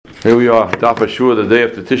Here we are, Daf Ashur, the day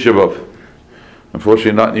after Tisha B'Av.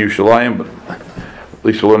 Unfortunately, not in Yerushalayim, but at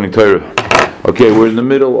least we're learning Torah. Okay, we're in the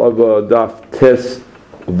middle of Daf Tes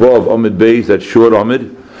Vav Amid Beis, that's short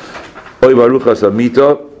Amid. Oy Baruchas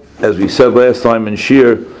Amita, as we said last time in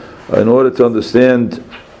Shir, in order to understand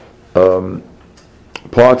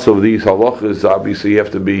parts of these halachas, obviously you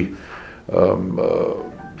have to be, you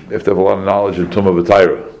have to have a lot of knowledge of Tumah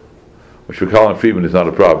B'Taira. Which for Colin Friedman is not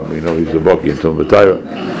a problem. You know, he's a Baki in Tumah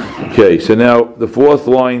B'Taira. Okay, so now the fourth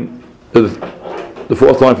line from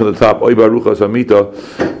the top, Oy Baruchas Amita.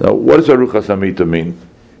 Now, what does Baruchas Amita mean?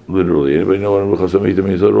 Literally. Anybody know what Baruchas Amita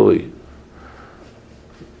means literally?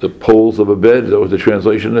 The poles of a bed? Is that what the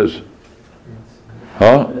translation is?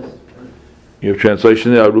 Huh? You have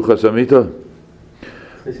translation there, Baruchas Amita?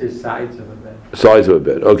 This is sides of a bed. Sides of a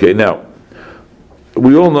bed. Okay, now,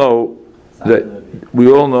 we all know that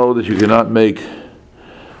you cannot make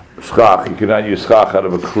schach, you cannot use schach out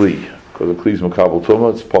of a kli, because a kli is makabel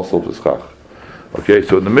tumah, it's possible for schach. Okay,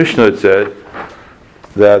 so in the Mishnah it said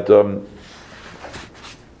that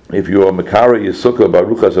if you are makara yisukah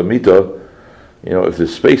baruchas amita, you know, if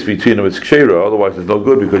there's space between them, it's kshera, otherwise it's no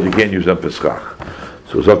good because you can't use them for schach.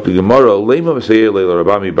 So Zok the Gemara, Leima V'seyeh Leila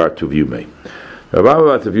Rabami Bar Tuvyumei. Rabami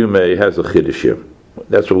Bar Tuvyumei has a chiddush here.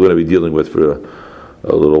 That's what we're going to be dealing with for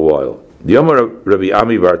a little while. The Yomar Rabbi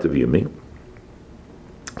Ami Bar Tuvyumei,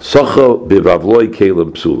 Socha b'Bavloi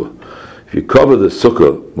Kelim Psula. If you cover the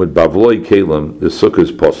sukkah with Bavloi Kelim, the sukkah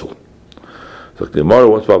is possible. So the Gemara,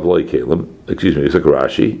 what's Bavloi Kelim? Excuse me, it's like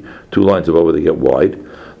Rashi. 2 lines above they get wide.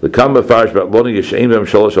 The Kama Farish Batloni Yeshein Vem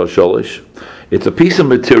Sholosh Al Sholosh. It's a piece of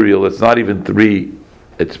material that's not even 3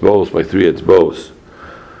 etzbos by 3 etzbos.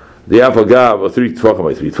 The Afagav, or 3 Tvachim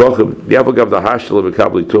by 3 Tvachim. The Afagav, the Hashel of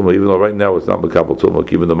Mekabli Tumah, even though right now it's not Mekabli Tumah,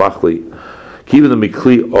 even the Machli, even the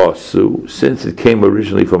Mikli Osu, since it came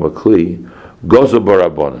originally from a Kli, Gozo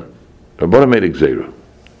Barabana. Rabbanan made a Gzeira.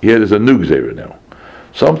 Here there's a new Gzeira now.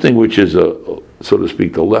 Something which is, so to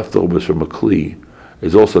speak, the leftovers from a Kli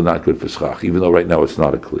is also not good for Schach, even though right now it's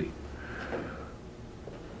not a Kli.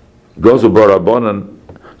 Gozo Barabanan.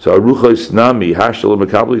 So Aruchos Nami Hashel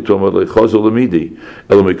Mekabli Tumah Lechozo Lemidi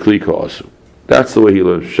Elamikli Kaasu. That's the way he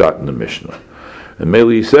learned shot in the Mishnah. And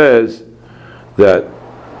Meli says that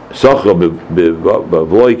Sacha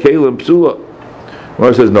B'Vloi Kelim Psula.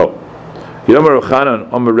 Gemara says no. Yomar Chanan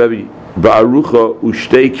Amar Rebbe Ba'arucha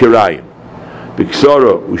Ushtei Kirayim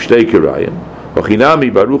B'Ksara Ushtei Kirayim V'Chinami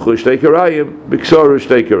Ba'arucha Ushtei Kirayim B'Ksara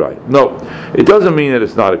Ushtei Kirayim. No, it doesn't mean that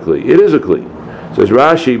it's not a Kli. It is a Kli. Says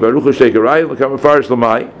Rashi, Baruch Hashem Karayim, L'kam Farish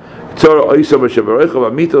L'mai, Tzara Oisam B'Shavarech,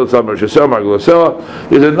 V'Amita L'tzam B'Shasel Margulosela.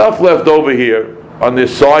 There's enough left over here on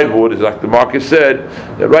this sideboard, as Dr. Marcus said,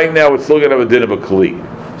 that right now it's still going to have a din of a Kli.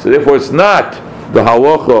 So therefore it's not the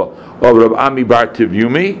halacha of Rav Ami Bar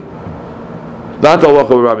Tuvyumei, not the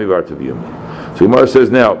halacha of Rav Ami Bar Tuvyumei. So Gemara says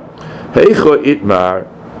now, Heicha Itmar,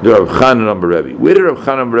 the Rav Chanan Amar Rebbe. Where did Rav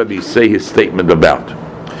Chanan Amar Rebbe say his statement about?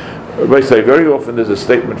 Everybody say very often there's a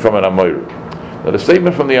statement from an Amoira. Now the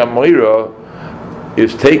statement from the Amoira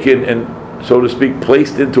is taken and, so to speak,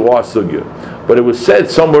 placed into our sugya, but it was said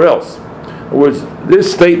somewhere else. In other words,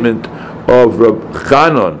 this statement of Rab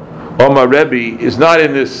Chanan Amar Rebbe is not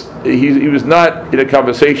in this. He was not in a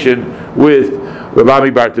conversation with Rav Ami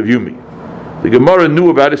Bar Tuvyumei. The Gemara knew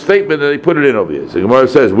about his statement and they put it in over here. So the Gemara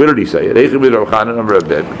says, where did he say it? Eichim Rav Chanan Amar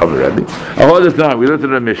Rebbe. Now we looked at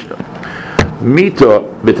the Mishnah. Mita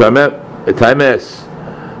b'tames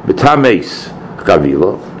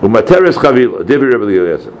Chavila, umateres Chavila, Divrei Rebbe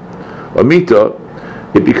Eliezer. Amita,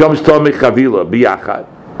 it becomes Tomei Chavila, biyachad,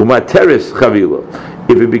 umateres Chavila.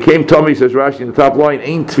 If it became Tomei, says Rashi in the top line,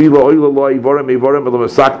 ain't Tvila, oila lo, ivorem,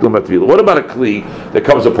 b'lamasaktu matvila. What about a Kli that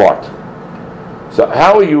comes apart? So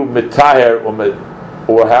how are you mitaher,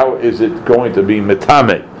 or how is it going to be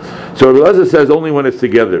mitame? So Rebbe Eliezer says only when it's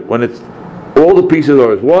together. When it's all the pieces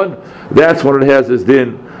are as one, that's when it has this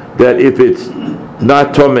din, that if it's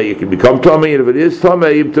not Tomei, it can become Tomei, and if it is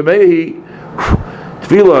Tomei,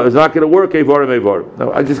 Tefillah is not going to work, Evarim.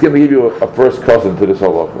 Now, I'm just going to give you a first cousin to this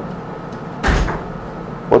halacha.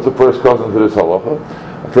 What's the first cousin to this halacha?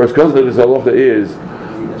 The first cousin to this halacha is,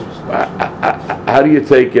 how do you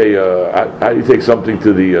take something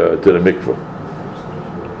to the mikveh?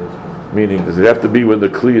 Meaning, does it have to be when the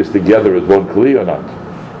Kli is together as one Kli or not?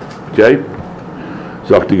 Okay?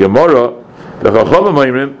 So, the Gemara, the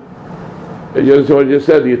Chachamim, so I just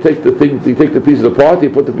said, you take the pieces apart, you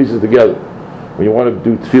put the pieces together. When you want to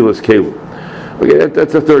do tefillas kelim. Okay,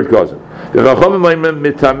 that's the third cousin. No.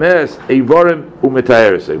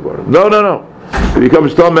 It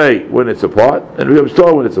becomes tomei when it's apart, and it becomes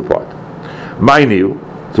tor when it's apart. Mind you,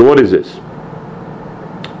 so what is this?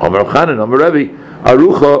 Amar Chanan, Amar Rebbe,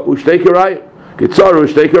 Arucha Ushtei Karayim. Gitzara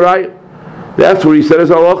Ushtei Karayim. That's where he said his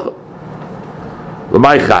halacha.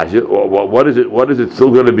 L'may chajit. What is it? What is it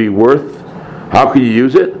still going to be worth? How can you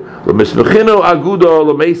use it? L'mismechino agudo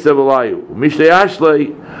l'meisev alayu. Mishtei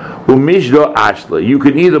ashlei u'mishdo ashlei. You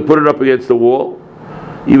can either put it up against the wall,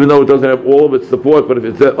 even though it doesn't have all of its support, but if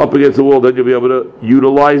it's up against the wall, then you'll be able to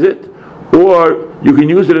utilize it. Or you can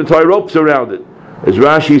use it and tie ropes around it. As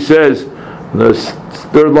Rashi says, in the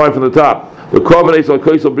third line from the top, the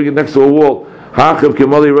korban will bring it next to a wall. That's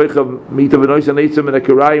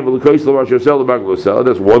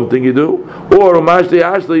one thing you do. Or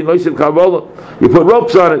you put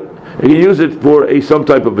ropes on it and you use it for some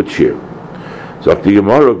type of a chair. So the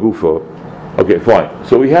Gemara Gufa. Okay, fine.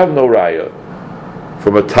 So we have no raya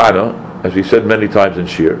from a Tana, as we said many times in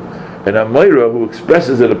Shir, and a Meira who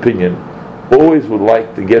expresses an opinion always would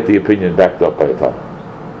like to get the opinion backed up by a Tana.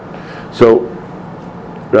 So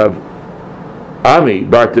Rav Ami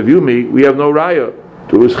Bar Tavumi, we have no raya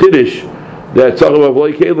to his chiddush that Tzachar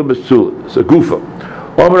Bavloi Kelim B'Sula. It's a Gufa.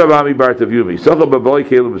 Omer Rav Ami Bar Tavumi, Tzachar Bavloi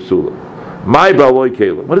Kelim B'Sula. My Bavloi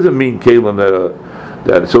Kelim. What does it mean, Kelim,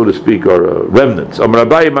 that so to speak are remnants? Omer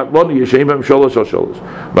Abaye Matloni Yeshem Hem Sholosh Al Sholosh.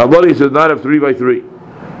 Matloni does not have 3 by 3.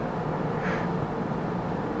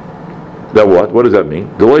 That what? What does that mean?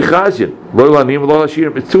 Deloi Chazin. Lo Lanim Lo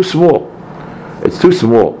Lashirim. It's too small. It's too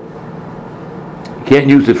small. You can't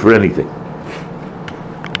use it for anything.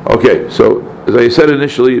 Okay, so as I said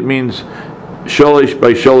initially, it means sholish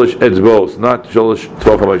by sholish etzbos, not sholish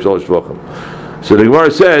tvachim by sholish tvachim. So the Gemara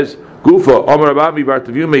says, Gufa, Omer Abami Bar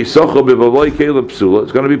Tavumi, Socho B'Valoi Kelim Psula.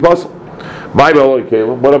 It's going to be possible. My Baloi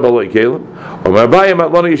Kelim, what about Baloi Kelim? Omer Abayim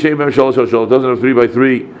Matloni Yeshem Hem Sholosh Al Sholosh. It doesn't have 3 by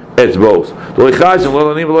 3 etzbos.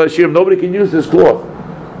 Nobody can use this cloth.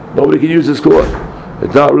 Nobody can use this cloth.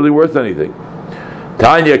 It's not really worth anything.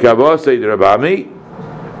 Tanya Kavosei the Rabami.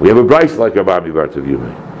 We have a price like Rabami Bar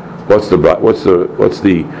Tavumi. What's the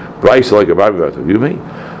price like Rabami Bar Tavumi?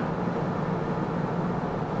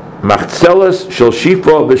 Machzelas shel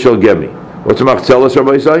shifa v'shel gemi. What's a machzelas,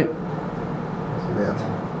 Rabbi say?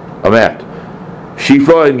 A mat.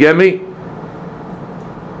 Shifa and gemi.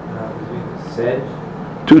 Sedge.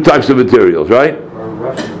 2 types of materials, right? Or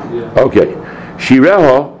Russian, yeah. Okay.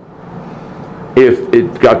 Shireha, if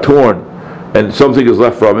it got torn and something is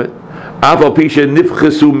left from it, even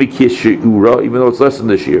though it's less than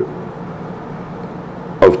the shear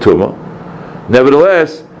of Tumah,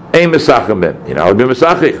 nevertheless, ein mesachim ben. You're not be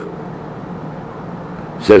mesachich.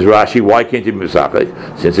 Says Rashi, why can't you be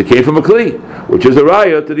mesachich? Since it came from a kli, which is a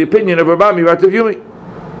raya to the opinion of Rabami Bar Tavumi.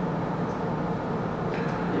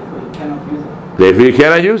 Therefore, you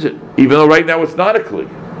cannot use it, even though right now it's not a kli.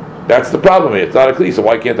 That's the problem here. It's not a kli, so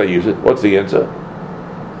why can't I use it? What's the answer?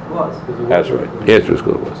 That's right. The answer is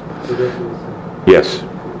good. It was. Yes.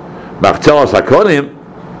 Machtelas hakonim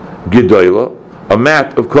gedoyla, a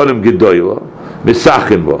mat of konim gedoyla,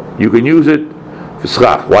 misachim ba. You can use it for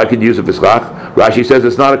schach. Why can you use it for schach? Rashi says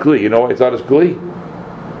it's not a kli. You know why it's not a kli?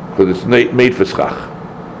 Because it's made for schach.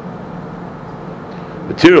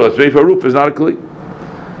 Material that's made for a roof is not a kli.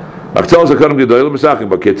 Machtelas hakonim gedoyla misachim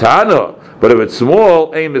ba. Ketana, but if it's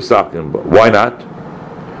small, ain't misachim ba. Why not?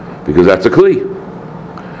 Because that's a kli.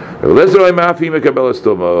 No,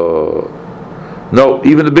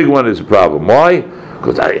 even the big one is a problem. Why?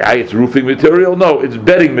 Because it's roofing material? No, it's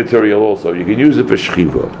bedding material also. You can use it for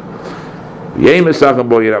shchiva.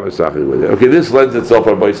 Okay, this lends itself,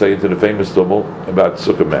 Rabbi say, into the famous tumul about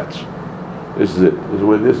sukkah mats. This is it.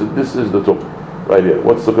 This is the tumul right here.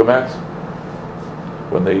 What's sukkah mats?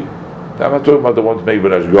 I'm not talking about the ones made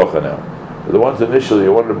with ashgacha now. The ones initially, I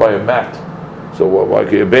wanted to buy a mat. So why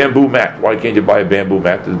can't a bamboo mat? Why can't you buy a bamboo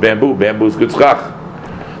mat? It's bamboo. Bamboo is good schach.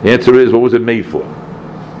 The answer is, what was it made for?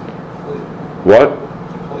 What?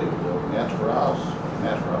 Mats for a house.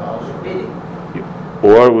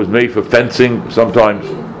 Or it was made for fencing sometimes.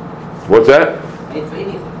 What's that? Made for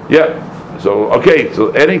anything. Yeah. So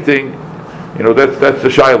anything, that's the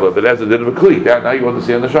shaila, but that's a din of a kli. Now you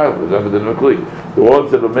understand the shaila. That's a din of a kli. The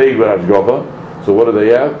ones that are made with ashgacha, so what do they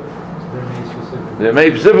have? They're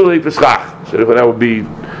made specifically for schach. So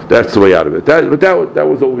that's the way out of it. But that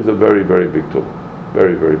was always a very, very big tool.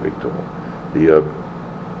 Very, very big tool.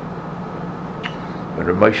 When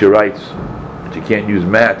Ramesha writes that you can't use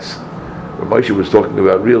mats, Ramesha was talking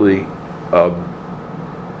about really,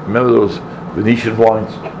 remember those Venetian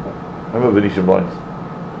blinds? Remember Venetian blinds?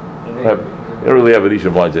 You don't really have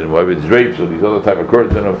Venetian blinds anymore. It's drapes or these other type of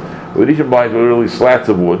curtains. Venetian blinds were really slats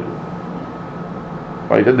of wood.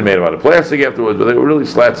 Right? Then they made them out of plastic afterwards, but they were really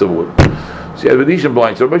slats of wood. So you had Venetian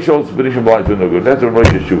blinds. So everybody shows Venetian blinds are no good. That's what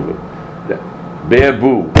Ramesha's shuvah.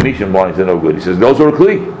 Bamboo Venetian blinds are no good. He says those are a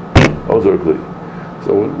kli. Those are a kli.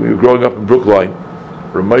 So when we were growing up in Brookline,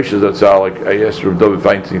 Rav Moshe Zatzal, like I asked Rav David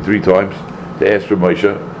Feinstein 3 times to ask Rav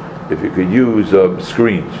Moshe if you could use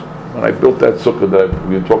screens. When I built that sukkah that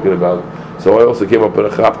we were talking about, so I also came up with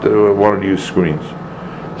a chapter where I wanted to use screens.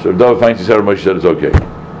 So Rav David Feinstein said, Rav Moshe said it's okay.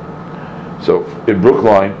 So in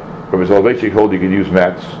Brookline, Rav Soloveitchik told you could use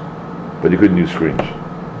mats, but you couldn't use screens.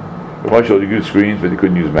 Rav Moshe told you could use screens, but you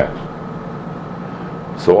couldn't use mats.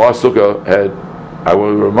 So our sukkah had, I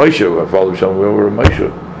went with Rav Moshe, my father Shalom, we went with Rav Moshe.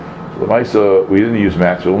 So the Maisa, we didn't use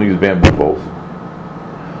mats, we only used bamboo poles.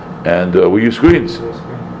 And we used screens.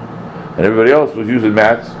 And everybody else was using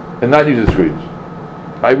mats and not using screens.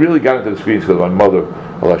 I really got into the screens because my mother,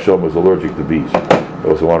 Allah Shalom, was allergic to bees. I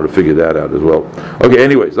also wanted to figure that out as well. Okay,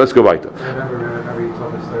 anyways, let's go back to. I remember you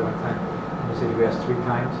told us there one time. You said you asked 3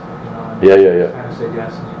 times, and Yeah. you kind of said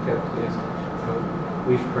yes, and you kept asking. So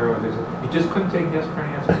we should pray with this. You just couldn't take yes for an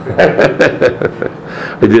answer.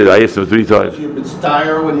 I did. I asked him 3 times. So you've been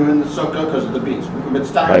stire when you're in the sukkah because of the bees. You've been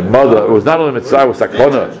stire. My mother, it was not only mitzvah, it was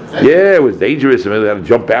sakona. Yeah, it was dangerous. I mean, they had to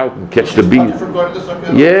jump out and catch the bees. From going to the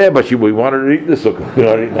sukkah? Yeah, but we wanted to eat the sukkah. We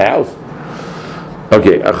wanted to eat in the house.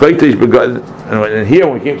 Okay, and here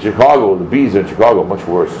when we came to Chicago, the bees in Chicago much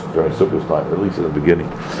worse during Sukkah's time, at least in the beginning.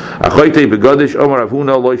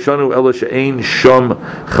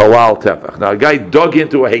 Now a guy dug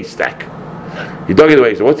into a haystack. He dug into a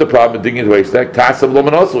haystack. What's the problem with digging into a haystack?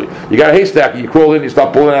 You got a haystack, and you crawl in, you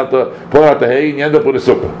start pulling out the hay, and you end up with a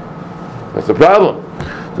sukkah. That's the problem.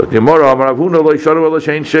 So there's no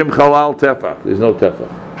tefach. There's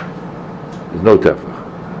no tefach.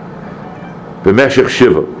 B'meshech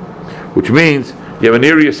shiva, which means you have an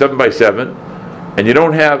area 7x7, and you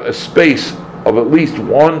don't have a space of at least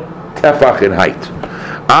 1 tefach in height.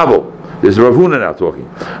 Avol, this is Rav Huna now talking.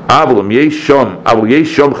 Avol yesh shom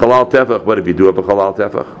chalal tefach. But if you do have a chalal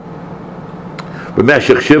tefach,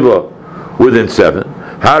 b'meshech shiva, within 7,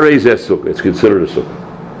 harei zeh sukkah. It's considered a sukkah.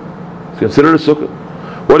 It's considered a sukkah.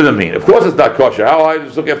 What does it mean? Of course, it's not kosher. How high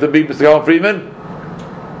does the sukkah have to be, Mr. Alan Friedman?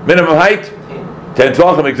 Minimum height. 10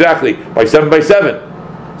 tvachim exactly, by 7x7.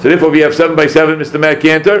 So therefore, if you have 7x7, Mr. Matt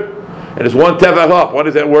Cantor, and it's 1 tefach up, why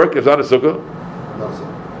does that work? It's not a sukkah.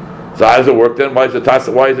 So how does it work then? Why is it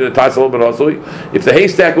a tassel but also? If the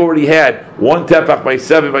haystack already had 1 tefach by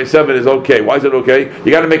 7x7 is okay. Why is it okay?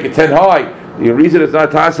 You got to make it 10 high. The reason it's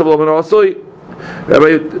not tassel but also,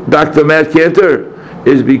 Dr. Matt Cantor,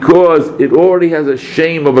 is because it already has a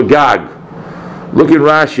shame of a gag. Look in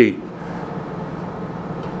Rashi.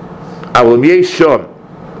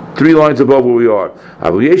 3 lines above where we are.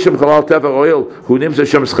 And when you dig melamata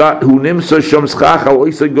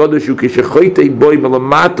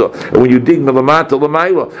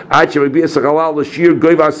l'mayla,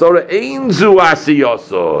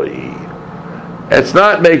 it's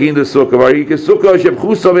not making the sukkah.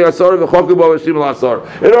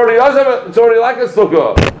 It already does have it. It's already like a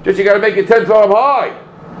sukkah. Just you got to make it 10 feet high.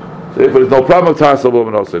 So if there's no problem with tassel,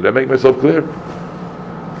 did I make myself clear?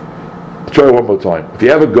 Try it one more time. If you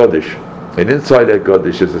have a gadish, and inside that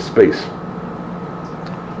gadish is a space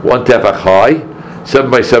 1 tefach high,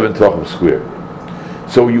 7x7 tefachim square.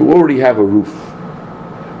 So you already have a roof.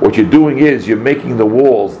 What you're doing is you're making the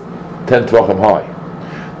walls 10 tefachim high.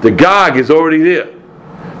 The gag is already there.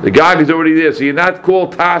 So you're not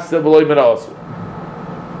called tasav v'loy menasu.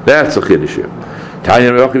 That's a chiddush here.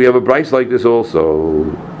 Tanya, we have a price like this also.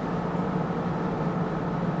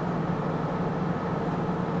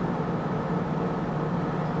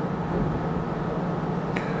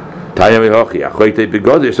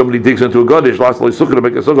 Somebody digs into a gadish, lastly sukkah to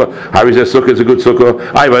make a sukkah. Harry says sukkah is a good sukkah.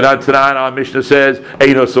 But not tonight. Our Mishnah says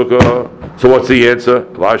ain't no sukkah. So what's the answer?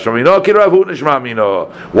 One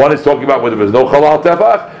is talking about whether there's no chalal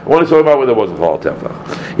tefach. One is talking about whether there wasn't chalal tefach.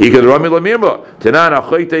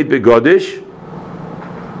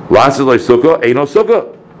 Lastly like sukkah, ain't no sukkah.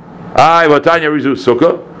 But Tanya rizu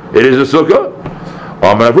sukkah. It is a sukkah.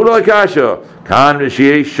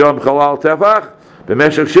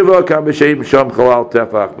 B'meshach shiva kam b'shem sham chalal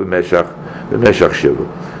tefach b'meshach shiva.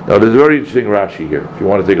 Now there's a very interesting Rashi here. If you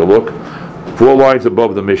want to take a look, 4 lines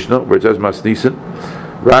above the Mishnah where it says Masnisen,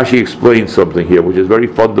 Rashi explains something here which is very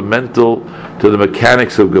fundamental to the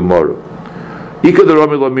mechanics of Gemara. Ika the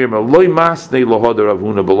Rami Lamirma loy masnei lohada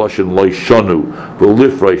Ravuna b'loshen loy shanu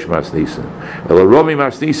v'lifreish Masnisen. El Rami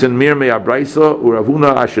Masnisen mirmei abraisa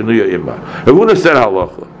u'Ravuna ashenuya imma. Ravuna said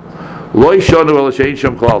halacha. Lo yishanu el shein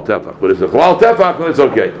shem chalal tefach. But if it's a chalal tefach, then it's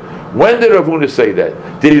okay. When did Rav Huna say that?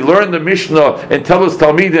 Did he learn the Mishnah and tell us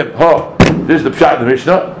Talmidim, this is the pshat in the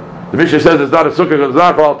Mishnah? The Mishnah says it's not a sukkah because it's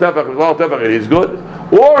not chalal tefach, it's chalal tefach, it is good.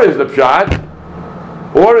 Or is the pshat,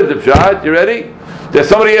 you ready? There's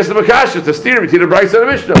somebody asked him a kasha to steer between the Brisa and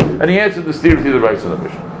the Mishnah, and he answered the steer between the Brisa and the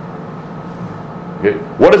Mishnah. Okay.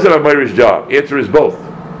 What is an Amir's job? Answer is both.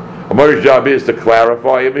 Amir's job is to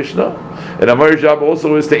clarify a Mishnah, and Amir's job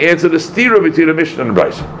also is to answer the steer between the Mishnah and the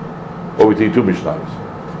Brisa, or between two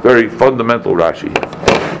Mishnahs. Very fundamental Rashi here.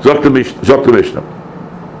 Zok the Mishnah.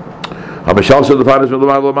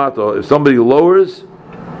 If somebody lowers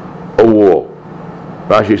a wall,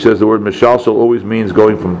 Rashi says the word Mishalshal always means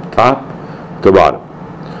going from top to bottom.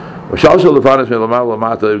 Here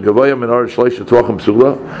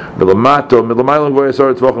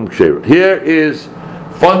is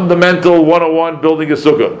fundamental 101 building a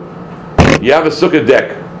sukkah. You have a sukkah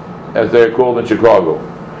deck, as they're called in Chicago,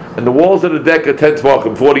 and the walls of the deck are 10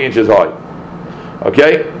 tvachim, 40 inches high.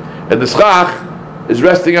 Okay? And the schach is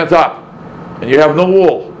resting on top. And you have no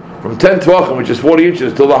wall from 10 tvachim, which is 40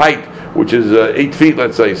 inches, till the height, which is 8 feet,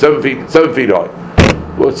 let's say, 7 feet high.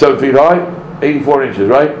 What's 7 feet high? 84 inches,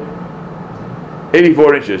 right?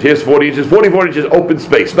 84 inches. Here's 40 inches. 44 inches open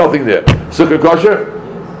space, nothing there. Sukkah kosher?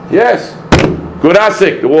 Yes. Good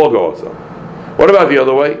asik, the wall goes up. What about the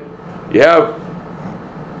other way? You have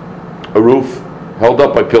a roof held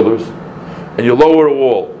up by pillars, and you lower a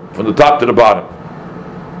wall from the top to the bottom.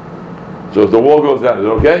 So if the wall goes down, is it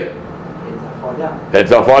okay?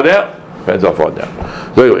 Depends how far down. Depends how far down.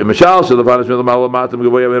 So anyway, if it's 3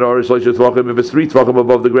 tvachim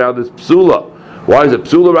above the ground, it's psula. Why is it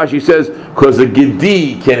psula? Rashi says because a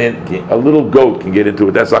gedi a little goat can get into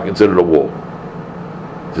it. That's not considered a wall.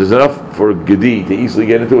 There's enough for a gedi to easily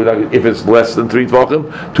get into it. If it's less than 3 tvachim,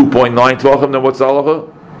 2.9 tvachim, then what's the halacha?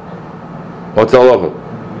 What's the halacha?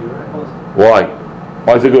 Why?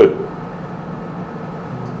 Why is it good?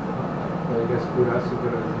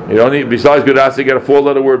 You don't need, besides good asik, you get a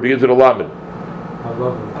 4-letter word begins with a lamed.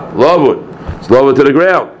 Lavud. It's lavud to the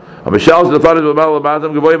ground. No.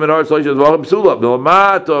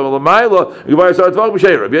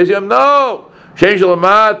 Change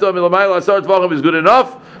l'mata milamayla asar tvachim is good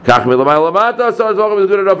enough. Kach milamayla lamata asar tvachim is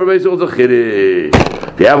good enough for basically a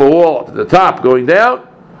chiddush. If you have a wall at the top going down,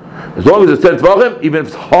 as long as it's 10 tvachim, even if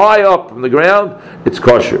it's high up from the ground, it's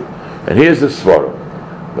kosher. And here's the svara: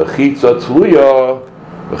 mechitza tluya.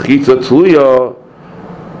 Mechitza tluya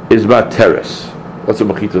is materes. What's a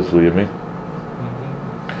mechitza tluya mean?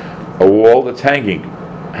 A wall that's hanging.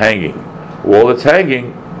 A wall that's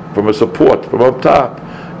hanging from a support from up top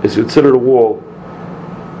is considered a wall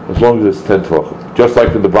as long as it's 10 tvachim. Just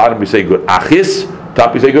like from the bottom we say good achis,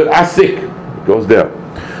 top we say good asik. It goes down.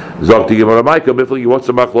 Zok Gemara Maika Bifli. What's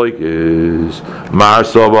the machloik is Mar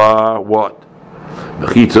Sava? What?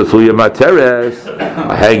 Mechitza tluya materes.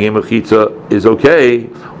 A hanging mechitza is okay.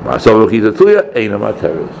 Mar Sava mechitza tluya ain't a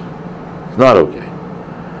materes. It's not okay.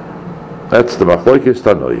 That's the machloik is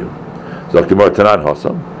Tanoyu. Zok Gemara Tanan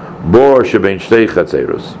Hasam. Bor shebein shtei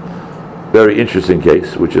chatzeros. Very interesting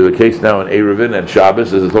case, which is a case now in Eruvin and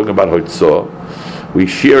Shabbos. This is talking about Hotzah. We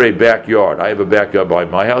share a backyard. I have a backyard by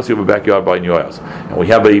my house. You have a backyard by your house, and we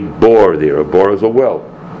have a bore there. A bore is a well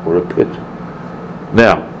or a pit.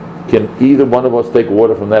 Now, can either one of us take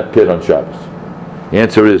water from that pit on Shabbos? The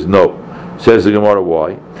answer is no. Says the Gemara,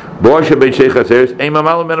 why?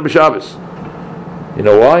 You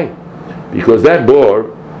know why? Because that bore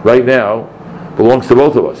right now belongs to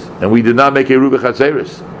both of us, and we did not make a Ruba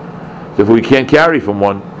Chatzeris. So if we can't carry from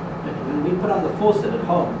one, when we put on the faucet at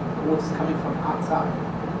home, the water's coming from outside.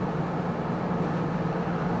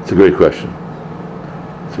 It's a great question.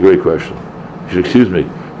 It's a great question. You should excuse me.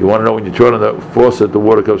 You want to know when you turn on the faucet, the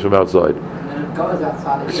water comes from outside. And then it goes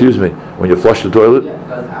outside again. Excuse me. When you flush the toilet, yeah, it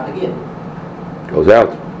goes out again. Goes out.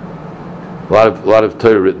 A lot of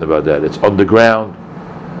Torah written about that. It's underground.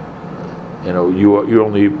 You know, you're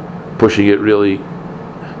only pushing it really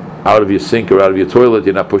out of your sink or out of your toilet.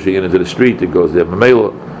 You're not pushing it into the street. It goes there.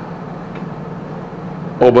 Mamela.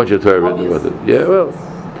 Whole bunch of Torah written about it. Yeah, well,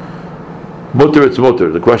 mutter, it's mutter.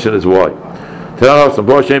 The question is why. You got to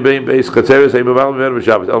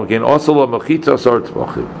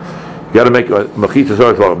make a mechitza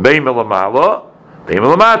sort of bein melamala, bein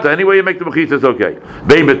melamata. Any way you make the mechitza is okay.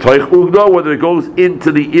 Bein betoich ugdo, whether it goes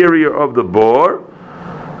into the area of the bore.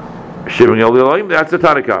 Shiving el Elohim, that's the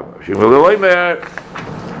Tanakam. Shiving el Elohim,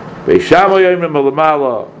 Beisham Elohim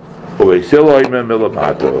melamala, or Beisil Elohim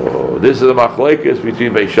melamato. This is a machlekes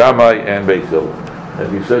between Beishamai and Beisil. As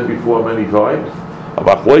we said before many times, a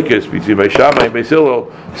machlekes between Beishamai and Beisil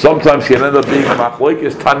sometimes can end up being a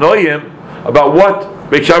machlekes Tanoim about what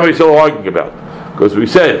Beishamai and Beisil are arguing about. Because we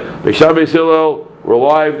said Beishamai and Beisil were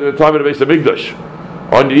alive at the time of the Beis Hamikdash,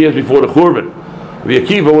 100 years before the Churban. The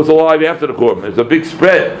Akiva was alive after the Churban. It's a big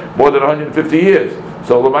spread, more than 150 years.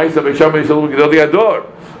 So the Ma'aseh Beishamai and Beisil were Gedolei Ador.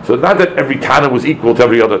 So not that every Tana was equal to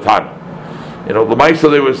every other Tana. You know, Lamaisa,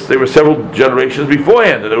 there were several generations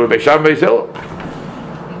beforehand, and there were Beisham and Beishil.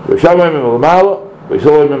 Beisham and Melamala,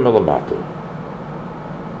 Beishil and Melamata.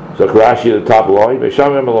 So Rashi at the top line,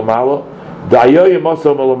 Beisham and Melamala, Dayoy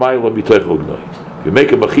Maso Melamayla B'Toich Lugnoi. If you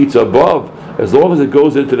make a mechitza above, as long as it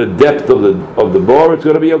goes into the depth of the bar, it's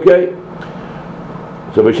going to be okay.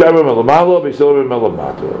 So Beisham and Melamala, Beishil and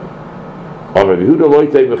Melamata. Amar Yehuda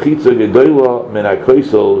Loitei mechitza gedola min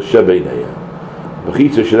hakoisel shebeineya.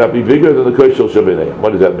 Mechitza should not be bigger than the koisel shebeineya.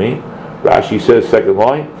 What does that mean? Rashi says, second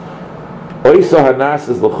line, Oisa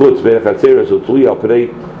hanasas l'chutz be'en chatzeres utli al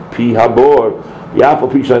pnei pi habor yafal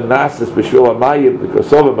pisha nasas b'shvil hamayim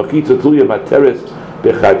l'kosova mechitza tluya materes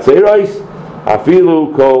b'chatzeres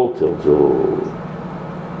afilu kol tiltu.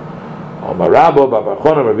 Amar Rabba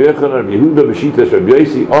B'Barchona Rabbi Yochanan Rabbi Yehuda B'Shitas Rabbi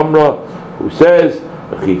Yosi Omra, who says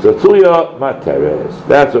mechitza tluya materes.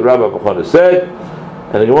 That's what Rabbi B'Barchona said,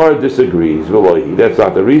 and the Gemara disagrees. That's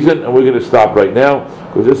not the reason, and we're going to stop right now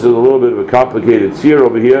because this is a little bit of a complicated seer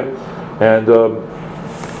over here. And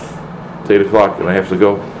it's 8 o'clock, and I have to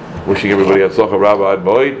go. Wishing everybody Hatzlacha Rabba Ad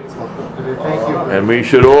Moed. Thank you. And we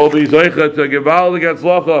should all be Zoichet to Gevaldik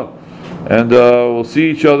Hatzlacha. And we'll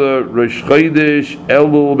see each other Rosh Chodesh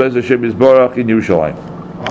Elul Bez Hashem Yisbarach in Yerushalayim.